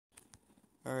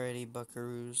Alrighty,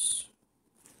 buckaroos.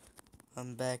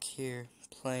 I'm back here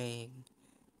playing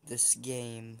this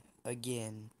game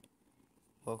again.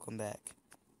 Welcome back.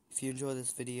 If you enjoy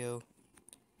this video,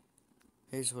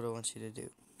 here's what I want you to do.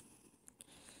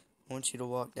 I want you to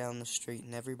walk down the street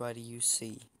and everybody you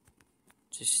see,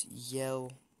 just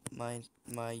yell my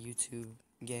YouTube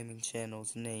gaming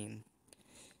channel's name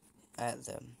at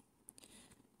them,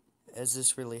 as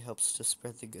this really helps to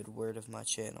spread the good word of my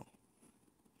channel.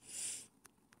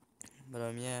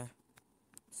 But yeah,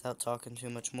 without talking too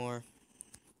much more,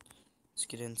 let's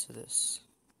get into this.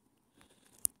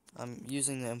 I'm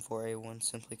using the M4A1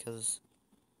 simply because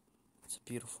it's a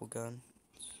beautiful gun,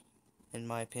 in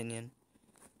my opinion.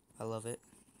 I love it.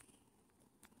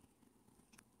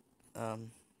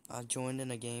 I joined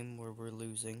in a game where we're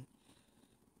losing.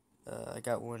 I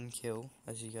got one kill,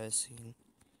 as you guys seen.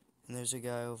 And there's a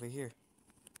guy over here.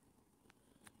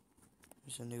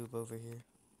 There's a noob over here,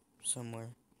 somewhere.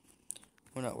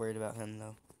 We're not worried about him,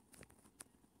 though.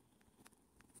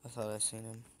 I thought I seen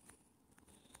him.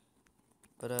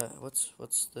 But,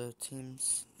 what's the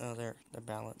teams? Oh, they're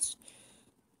balanced.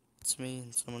 It's me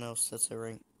and someone else that's a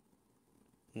rank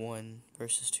 1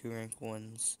 versus 2 rank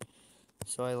 1s.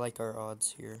 So I like our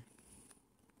odds here.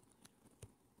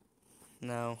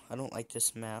 No, I don't like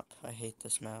this map. I hate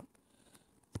this map.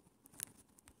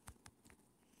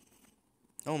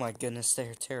 Oh my goodness,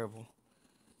 they're terrible.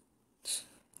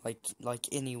 Like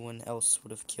anyone else would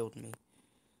have killed me.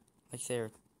 Like they're,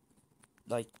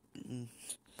 like, no,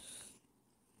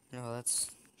 that's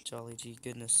jolly gee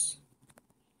goodness.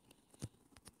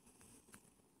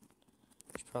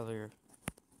 Should probably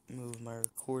move my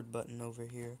record button over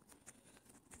here,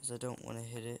 because I don't want to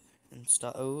hit it and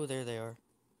stop. Oh, there they are.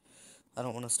 I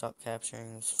don't want to stop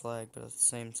capturing this flag, but at the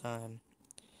same time,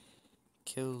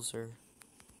 kills are...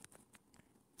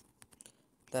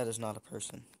 That is not a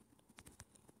person.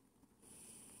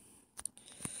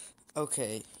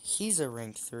 Okay, he's a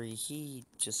rank 3. He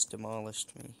just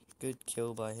demolished me. Good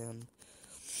kill by him.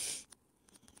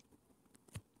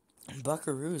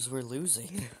 Buckaroos, we're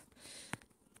losing.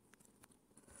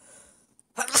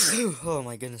 Oh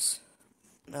my goodness.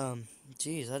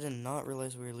 Jeez, I did not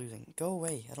realize we were losing. Go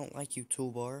away. I don't like you,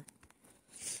 toolbar.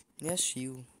 Yes,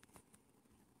 you.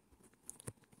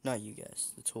 Not you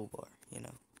guys. The toolbar, you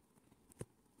know.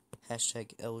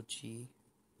 Hashtag LG.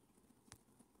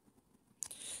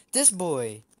 This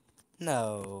boy!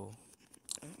 No.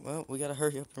 Well, we gotta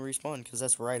hurry up and respawn, because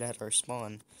that's right at our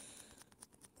spawn.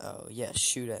 Oh, yeah,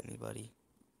 shoot at me, buddy.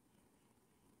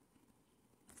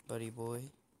 Buddy boy.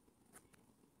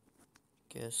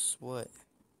 Guess what?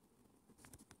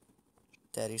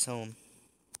 Daddy's home.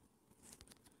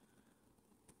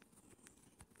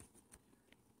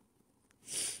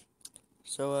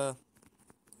 So,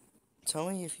 tell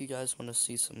me if you guys want to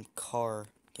see some car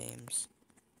games.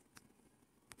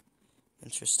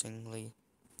 Interestingly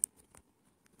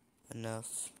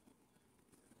enough,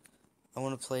 I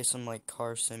want to play some, like,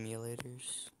 car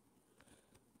simulators.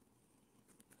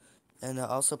 And I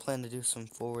also plan to do some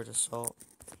forward assault.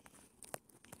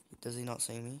 Does he not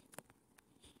see me?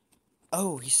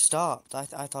 Oh, he stopped. I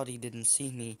thought he didn't see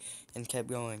me and kept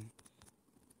going.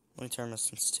 Let me turn my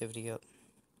sensitivity up.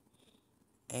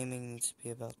 Aiming needs to be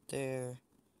about there.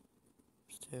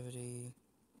 Sensitivity.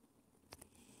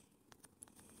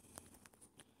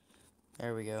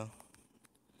 There we go.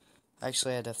 I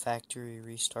actually had to factory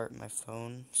restart my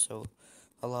phone, so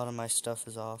a lot of my stuff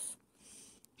is off.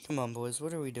 Come on, boys.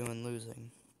 What are we doing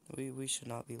losing? We should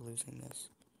not be losing this.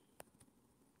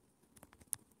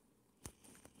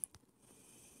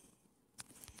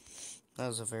 That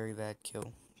was a very bad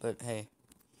kill, but hey,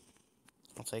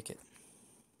 I'll take it.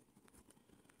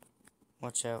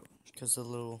 Watch out, because the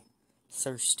little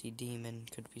thirsty demon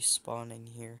could be spawning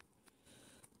here.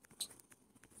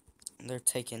 They're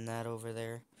taking that over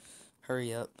there.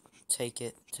 Hurry up, take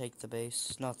it, take the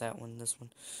base. Not that one, this one.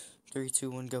 3,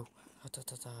 2, 1, go. A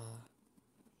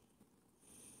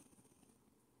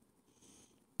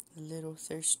little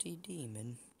thirsty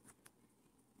demon.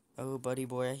 Oh, buddy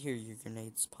boy, I hear your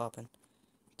grenades popping.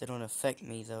 They don't affect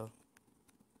me, though.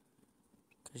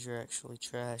 Because you're actually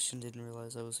trash and didn't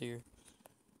realize I was here.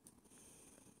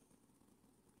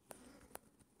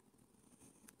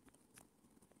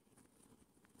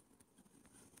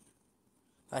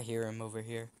 I hear him over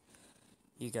here.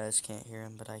 You guys can't hear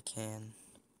him, but I can.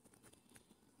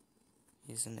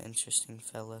 He's an interesting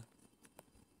fella.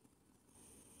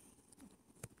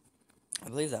 I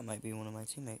believe that might be one of my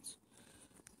teammates.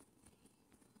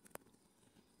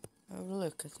 Oh,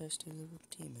 look, a thirsty little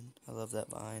demon. I love that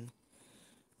vine.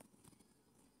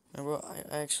 Well,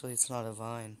 actually, it's not a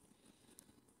vine.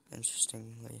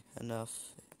 interestingly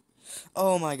enough.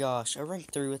 Oh my gosh, I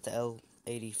ranked 3 with the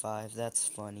L85. That's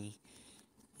funny.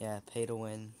 Yeah, pay to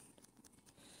win.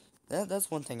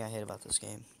 That's one thing I hate about this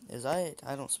game, is I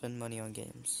don't spend money on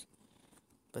games.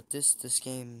 But this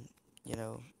game, you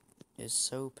know, is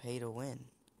so pay to win.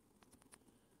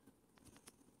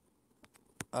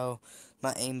 Oh,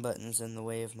 my aim button's in the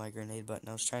way of my grenade button.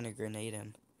 I was trying to grenade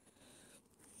him.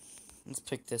 Let's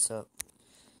pick this up.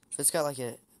 If it's got like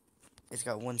it's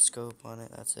got one scope on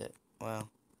it, that's it. Wow.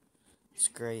 It's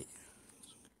great.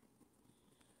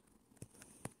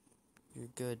 You're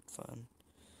good, fun.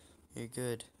 You're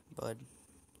good, bud.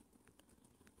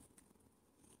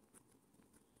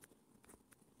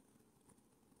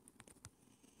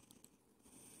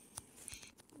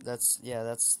 That's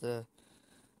the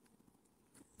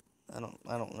I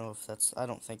don't know if that's I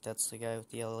don't think that's the guy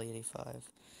with the L85.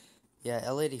 Yeah,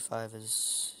 L85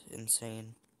 is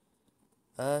insane.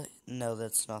 No,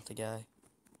 that's not the guy.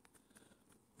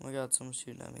 Oh my god, someone's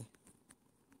shooting at me.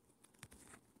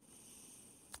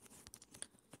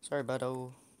 Sorry,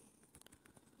 buddo.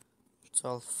 It's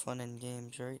all fun and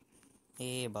games, right?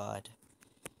 Hey, bud.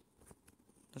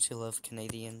 Don't you love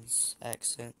Canadians'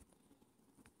 accent?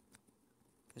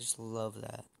 I just love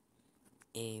that.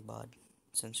 Hey, bud.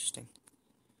 It's interesting.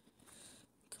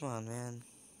 Come on, man.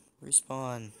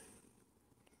 Respawn.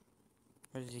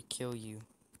 Ready to kill you.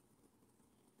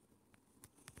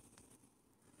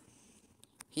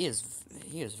 He is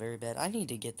very bad. I need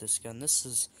to get this gun. This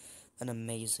is an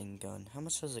amazing gun. How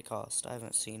much does it cost? I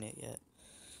haven't seen it yet.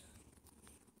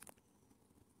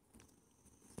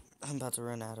 I'm about to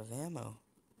run out of ammo.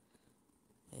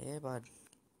 Yeah, bud.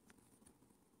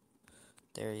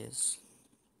 There he is.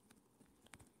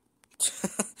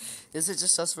 Is it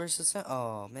just us versus him?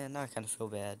 Oh, man, now I kind of feel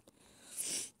bad.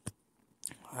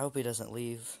 I hope he doesn't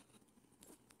leave.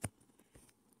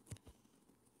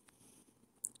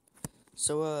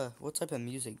 So, what type of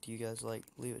music do you guys like?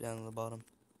 Leave it down at the bottom.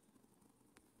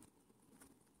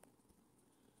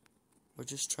 We're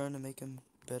just trying to make him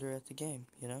better at the game,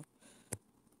 you know?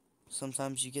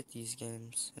 Sometimes you get these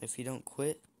games, and if you don't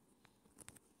quit,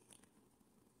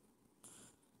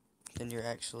 then you're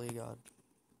actually God.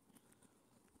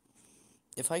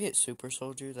 If I get Super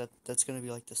Soldier, that's gonna be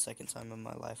like the second time in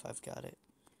my life I've got it.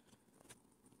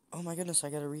 Oh my goodness, I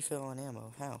got a refill on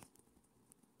ammo. How?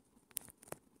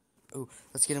 Oh,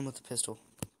 let's get him with the pistol.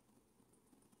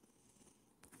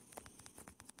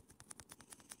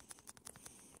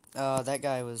 That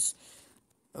guy was...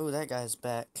 Oh, that guy's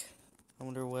back. I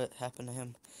wonder what happened to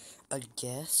him. A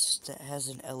guest that has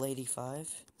an L85?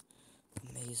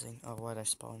 Amazing. Oh, why'd I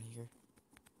spawn here?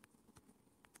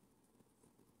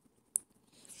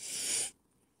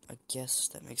 A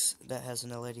guest that has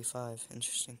an L85.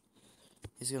 Interesting.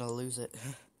 He's gonna lose it.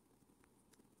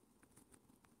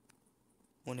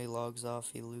 When he logs off,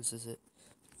 he loses it.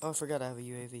 Oh, I forgot I have a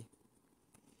UAV.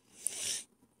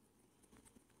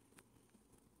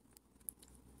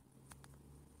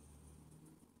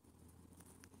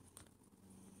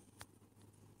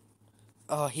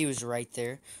 Oh, he was right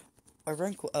there.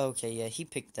 Okay, yeah, he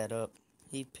picked that up.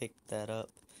 He picked that up.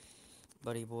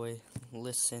 Buddy boy,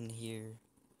 listen here.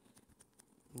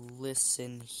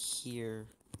 Listen here.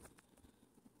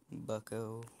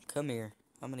 Bucko. Come here.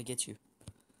 I'm gonna get you.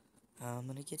 I'm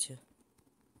gonna get you.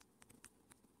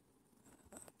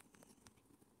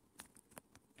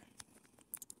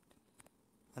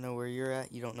 I know where you're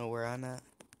at. You don't know where I'm at.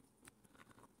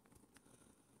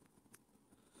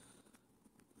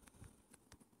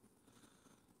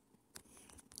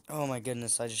 Oh my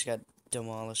goodness, I just got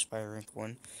demolished by a rank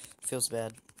 1. Feels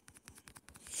bad.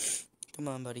 Come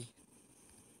on, buddy.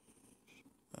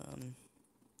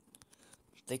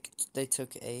 They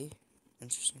took A.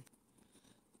 Interesting.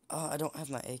 Oh, I don't have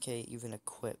my AK even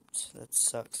equipped. That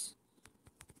sucks.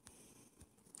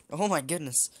 Oh my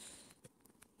goodness.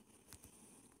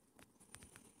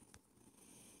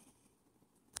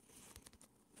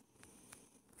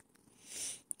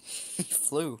 He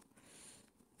flew.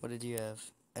 What did you have?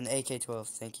 An AK-12,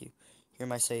 thank you. You're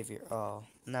my savior. Oh,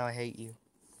 now I hate you.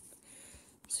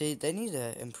 See, they need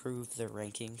to improve their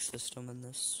ranking system in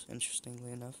this,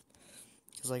 interestingly enough.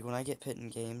 Because, like, when I get put in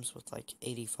games with, like,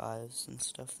 85s and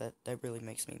stuff, that really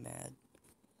makes me mad.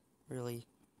 Really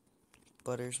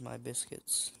butters my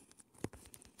biscuits.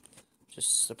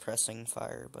 Just suppressing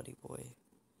fire, buddy boy.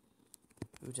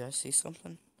 Ooh, did I see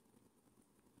something?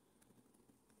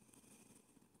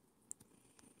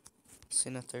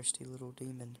 Seen a thirsty little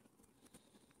demon.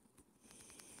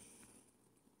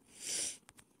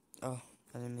 Oh,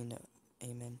 I didn't mean to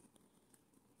aim in.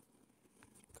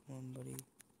 Come on, buddy.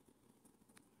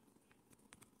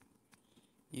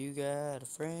 You got a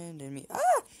friend in me.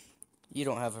 Ah! You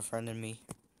don't have a friend in me.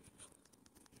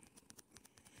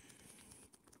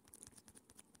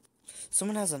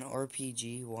 Someone has an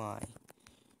RPG. Why?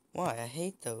 Why? I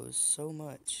hate those so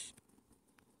much.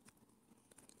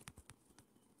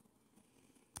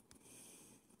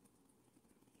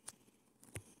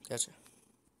 Gotcha.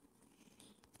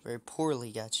 Very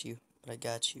poorly got you, but I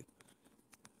got you.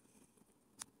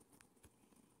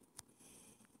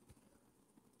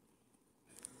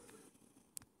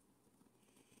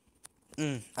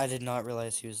 I did not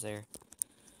realize he was there.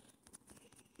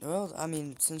 Well, I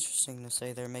mean, it's interesting to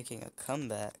say they're making a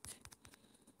comeback.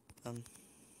 It's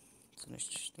an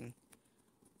interesting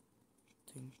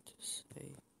thing to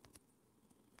say.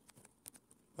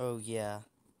 Oh, yeah.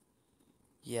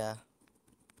 Yeah.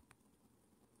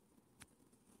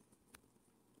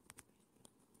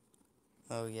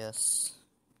 Oh, yes.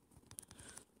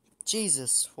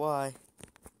 Jesus, why?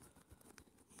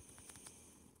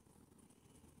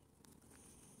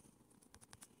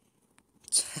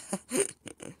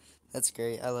 That's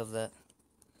great. I love that.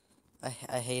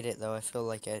 I hate it, though. I feel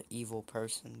like an evil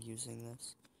person using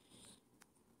this.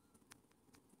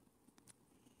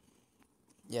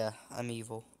 Yeah, I'm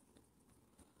evil.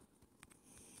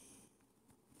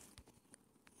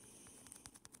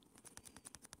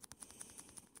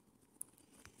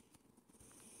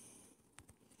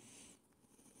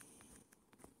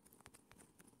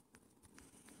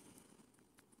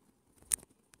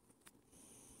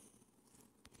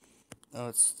 Oh,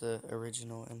 it's the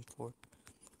original M4.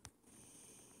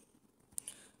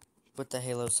 With the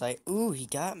Halo sight. Ooh, he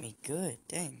got me. Good.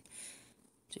 Dang.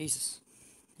 Jesus.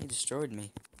 He destroyed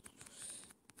me.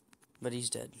 But he's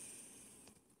dead.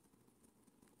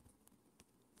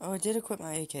 Oh, I did equip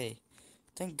my AK.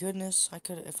 Thank goodness. I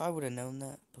could, if I would have known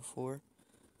that before.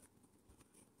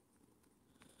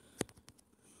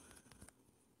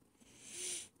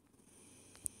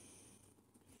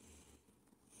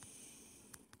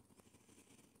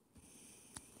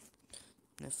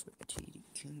 Nefertiti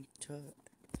King Tut.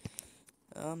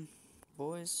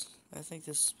 Boys, I think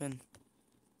this has been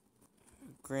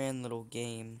a grand little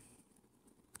game.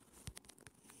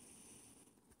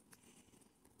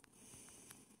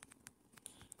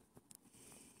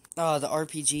 Oh, the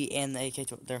RPG and the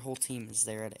AK, their whole team is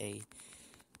there at A.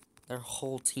 Their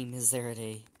whole team is there at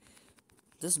A.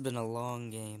 This has been a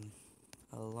long game.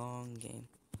 A long game.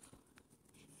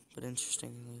 But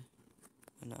interestingly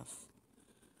enough,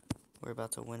 we're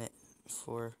about to win it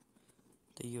for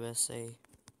the USA.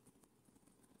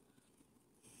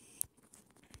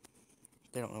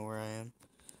 They don't know where I am.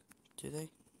 Do they?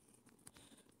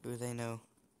 Ooh, they know.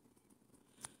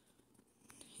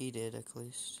 He did, at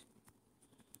least.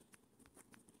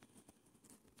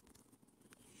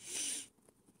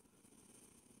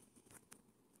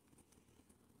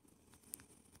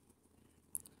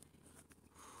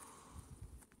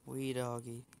 Wee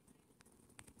doggy.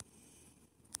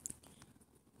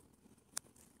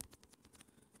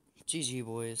 GG,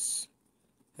 boys.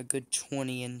 A good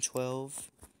 20 and 12.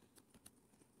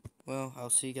 Well, I'll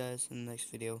see you guys in the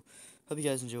next video. Hope you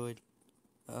guys enjoyed.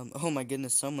 Oh my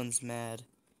goodness, someone's mad.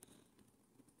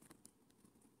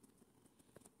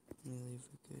 Let me leave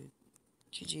a good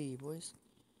GG, boys.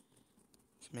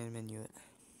 Just menu it.